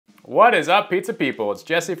What is up, pizza people? It's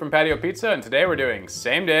Jesse from Patio Pizza, and today we're doing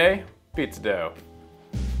same day pizza dough.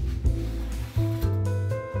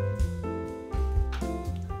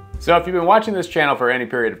 So if you've been watching this channel for any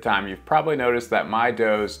period of time, you've probably noticed that my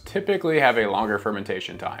doughs typically have a longer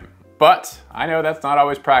fermentation time. But I know that's not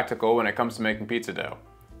always practical when it comes to making pizza dough.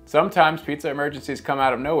 Sometimes pizza emergencies come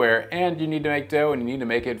out of nowhere and you need to make dough and you need to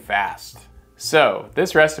make it fast. So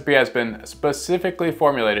this recipe has been specifically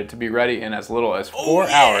formulated to be ready in as little as 4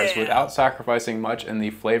 hours without sacrificing much in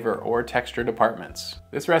the flavor or texture departments.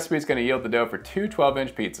 This recipe is going to yield the dough for two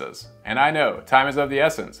 12-inch pizzas. And I know, time is of the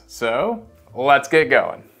essence, so let's get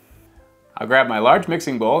going. I'll grab my large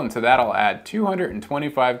mixing bowl, and to that I'll add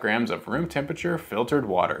 225 grams of room temperature filtered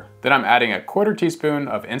water. Then I'm adding a 1/4 teaspoon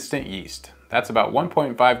of instant yeast. That's about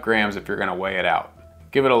 1.5 grams if you're going to weigh it out.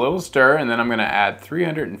 Give it a little stir, and then I'm going to add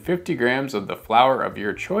 350 grams of the flour of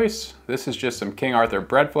your choice. This is just some King Arthur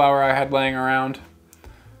bread flour I had laying around.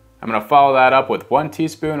 I'm going to follow that up with 1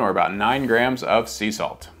 teaspoon or about 9 grams of sea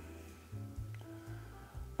salt.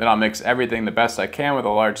 Then I'll mix everything the best I can with a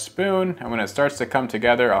large spoon, and when it starts to come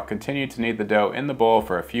together, I'll continue to knead the dough in the bowl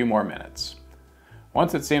for a few more minutes.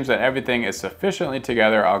 Once it seems that everything is sufficiently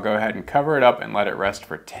together, I'll go ahead and cover it up and let it rest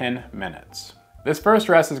for 10 minutes. This first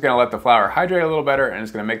rest is going to let the flour hydrate a little better, and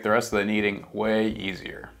it's going to make the rest of the kneading way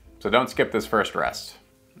easier. So don't skip this first rest.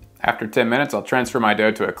 After 10 minutes, I'll transfer my dough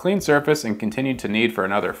to a clean surface and continue to knead for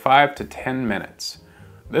another 5 to 10 minutes.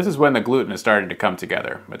 This is when the gluten is starting to come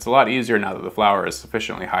together. It's a lot easier now that the flour is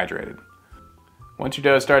sufficiently hydrated. Once your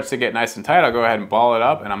dough starts to get nice and tight, I'll go ahead and ball it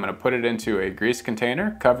up, and I'm going to put it into a grease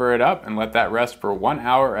container, cover it up, and let that rest for 1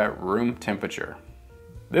 hour at room temperature.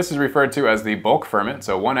 This is referred to as the bulk ferment,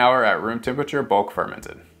 so 1 hour at room temperature, bulk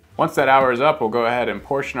fermented. Once that hour is up, we'll go ahead and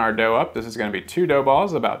portion our dough up. This is going to be 2 dough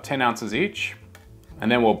balls, about 10 ounces each, and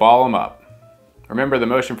then we'll ball them up. Remember, the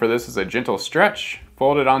motion for this is a gentle stretch,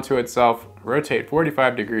 fold it onto itself, rotate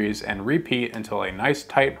 45 degrees, and repeat until a nice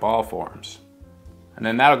tight ball forms. And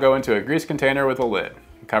then that'll go into a grease container with a lid,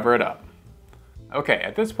 and cover it up. Okay,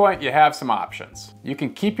 at this point you have some options. You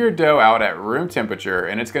can keep your dough out at room temperature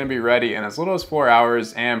and it's going to be ready in as little as 4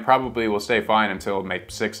 hours and probably will stay fine until maybe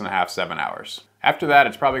 6.5, 7 hours. After that,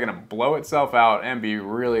 it's probably going to blow itself out and be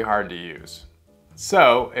really hard to use.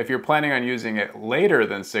 So if you're planning on using it later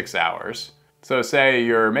than 6 hours, so say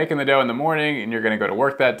you're making the dough in the morning and you're going to go to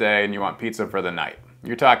work that day and you want pizza for the night.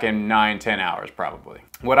 You're talking 9-10 hours probably.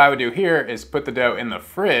 What I would do here is put the dough in the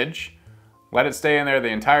fridge, let it stay in there the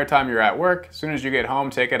entire time you're at work. As soon as you get home,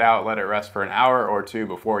 take it out, let it rest for an hour or 2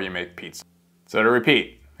 before you make pizza. So to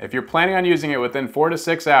repeat, if you're planning on using it within 4 to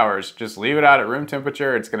 6 hours, just leave it out at room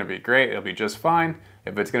temperature. It's going to be great. It'll be just fine.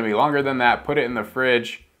 If it's going to be longer than that, put it in the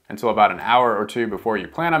fridge until about an hour or 2 before you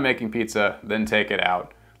plan on making pizza, then take it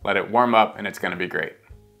out, let it warm up, and it's going to be great.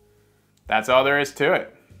 That's all there is to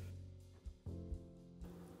it.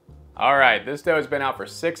 All right, this dough has been out for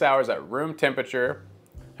 6 hours at room temperature.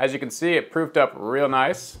 As you can see, it proofed up real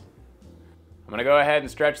nice. I'm gonna go ahead and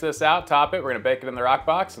stretch this out, top it. We're gonna bake it in the rock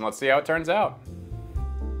box, and let's see how it turns out.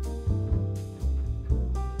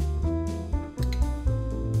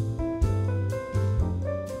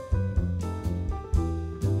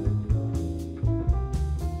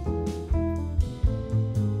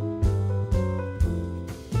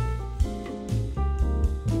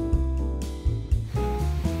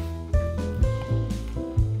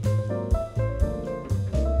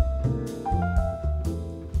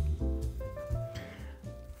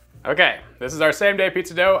 Okay, this is our same day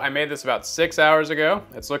pizza dough. I made this about 6 hours ago.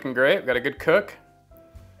 It's looking great. We've got a good cook,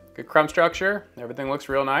 good crumb structure. Everything looks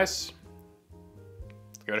real nice.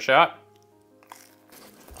 Let's give it a shot.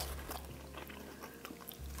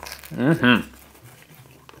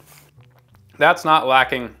 That's not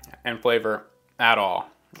lacking in flavor at all.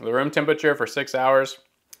 The room temperature for 6 hours,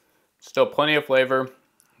 still plenty of flavor.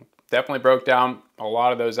 Definitely broke down a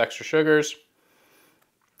lot of those extra sugars.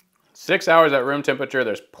 6 hours at room temperature,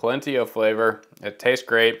 there's plenty of flavor. It tastes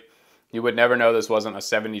great. You would never know this wasn't a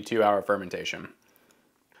 72-hour fermentation.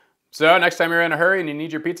 So next time you're in a hurry and you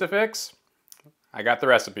need your pizza fix, I got the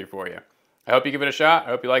recipe for you. I hope you give it a shot. I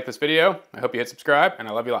hope you like this video. I hope you hit subscribe, and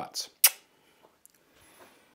I love you lots.